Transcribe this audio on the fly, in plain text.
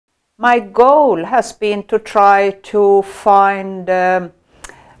my goal has been to try to find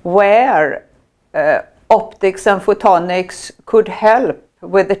where optics and photonics could help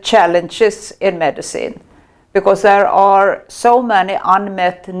with the challenges in medicine, because there are so many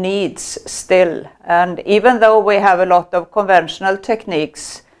unmet needs still, and even though we have a lot of conventional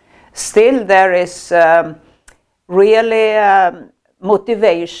techniques, still there is really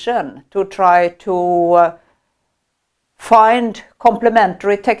motivation to try to find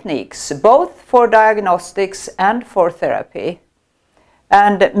complementary techniques, both for diagnostics and for therapy.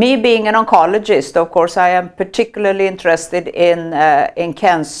 And me being an oncologist, of course, I am particularly interested in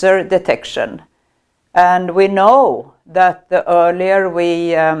cancer detection. And we know that the earlier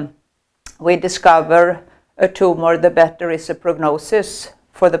we discover a tumor, the better is the prognosis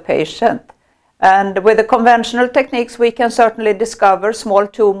for the patient. And with the conventional techniques, we can certainly discover small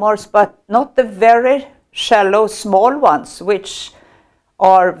tumors, but not the very shallow small ones, which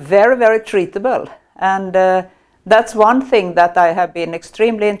are very, very treatable. And that's one thing that I have been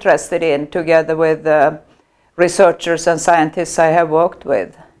extremely interested in, together with researchers and scientists I have worked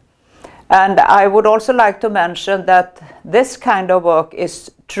with. And I would also like to mention that this kind of work is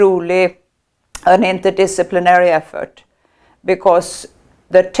truly an interdisciplinary effort, because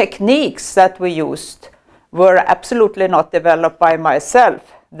the techniques that we used were absolutely not developed by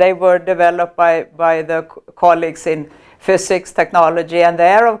myself. They were developed by the colleagues in physics, technology, and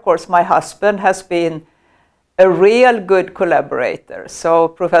there, of course, my husband has been a real good collaborator. So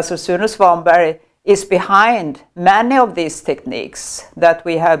Professor Katarina Svanberg is behind many of these techniques that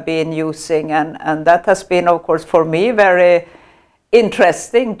we have been using, and that has been, of course, for me very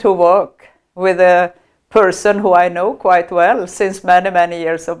interesting to work with a person who I know quite well since many, many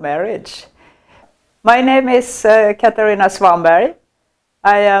years of marriage. My name is Katarina Svanberg.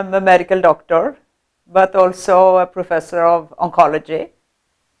 I am a medical doctor, but also a professor of oncology.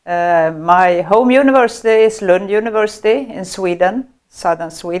 My home university is Lund University in Sweden, southern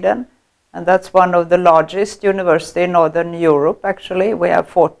Sweden, and that's one of the largest universities in Northern Europe, actually. We have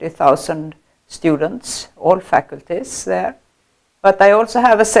 40,000 students, all faculties there. But I also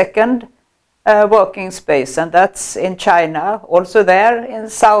have a second working space, and that's in China, also there in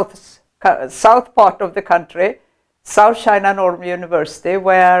south part of the country, South China Normal University,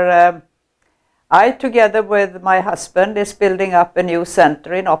 where I, together with my husband, is building up a new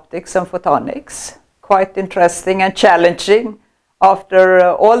center in optics and photonics. Quite interesting and challenging after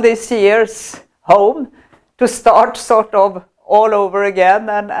all these years home, to start sort of all over again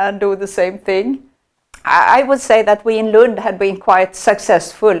and do the same thing. I would say that we in Lund had been quite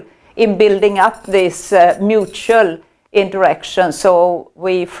successful in building up this mutual interaction. So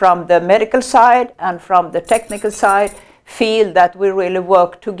we, from the medical side and from the technical side, feel that we really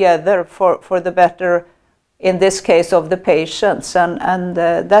work together for the better, in this case, of the patients. And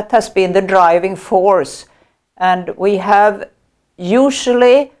that has been the driving force. And we have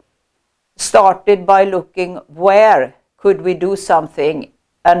usually started by looking where could we do something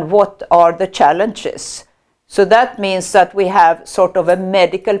and what are the challenges. So that means that we have sort of a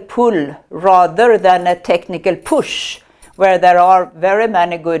medical pull rather than a technical push, where there are very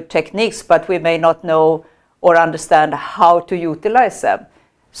many good techniques, but we may not know or understand how to utilize them.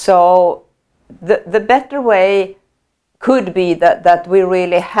 So the better way could be that we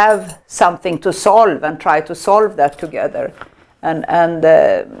really have something to solve and try to solve that together. And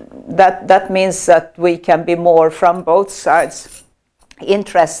that means that we can be more, from both sides,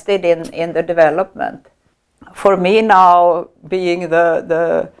 interested in the development. For me now, being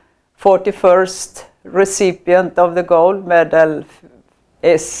the 41st recipient of the gold medal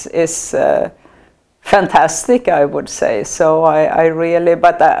is fantastic, I would say. So I really,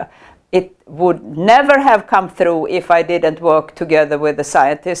 but it would never have come through if I didn't work together with the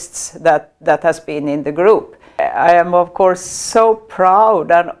scientists that has been in the group. I am, of course, so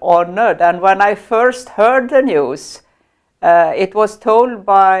proud and honored. And when I first heard the news, it was told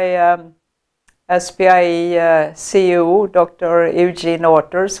by SPIE CEO, Dr. Eugene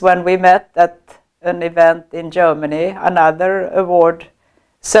Orters, when we met at an event in Germany, another award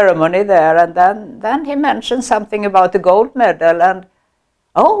ceremony there. And then he mentioned something about the gold medal. And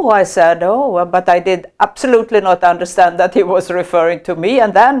oh, I said, oh, but I did absolutely not understand that he was referring to me.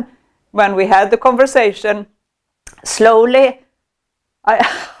 And then when we had the conversation, slowly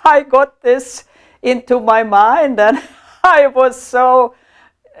I got this into my mind, and I was so,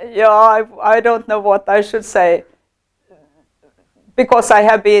 yeah, I don't know what I should say, because I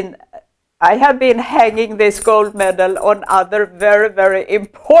have been hanging this gold medal on other very, very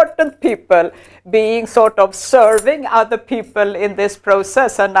important people, being sort of serving other people in this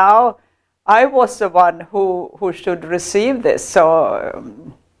process, and now I was the one who should receive this.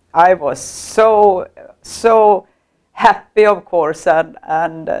 So I was so happy, of course,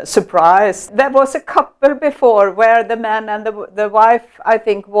 and surprised. There was a couple before where the man and the wife, I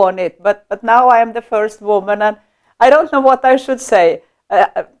think, won it, but now I am the first woman, and I don't know what I should say.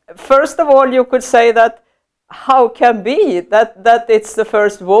 First of all, you could say that how can be that it's the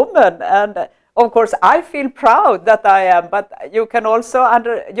first woman, and of course I feel proud that I am, but you can also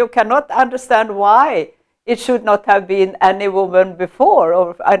you cannot understand why it should not have been any woman before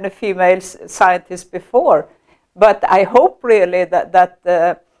or any female scientist before. But I hope really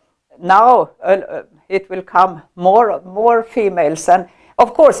that now it will come more females, and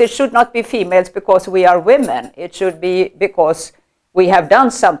of course it should not be females because we are women. It should be because we have done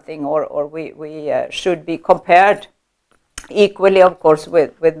something, or we should be compared equally, of course,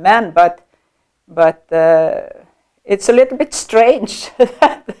 with men. But it's a little bit strange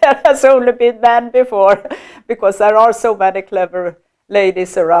that there has only been men before, because there are so many clever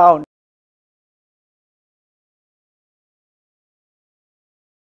ladies around.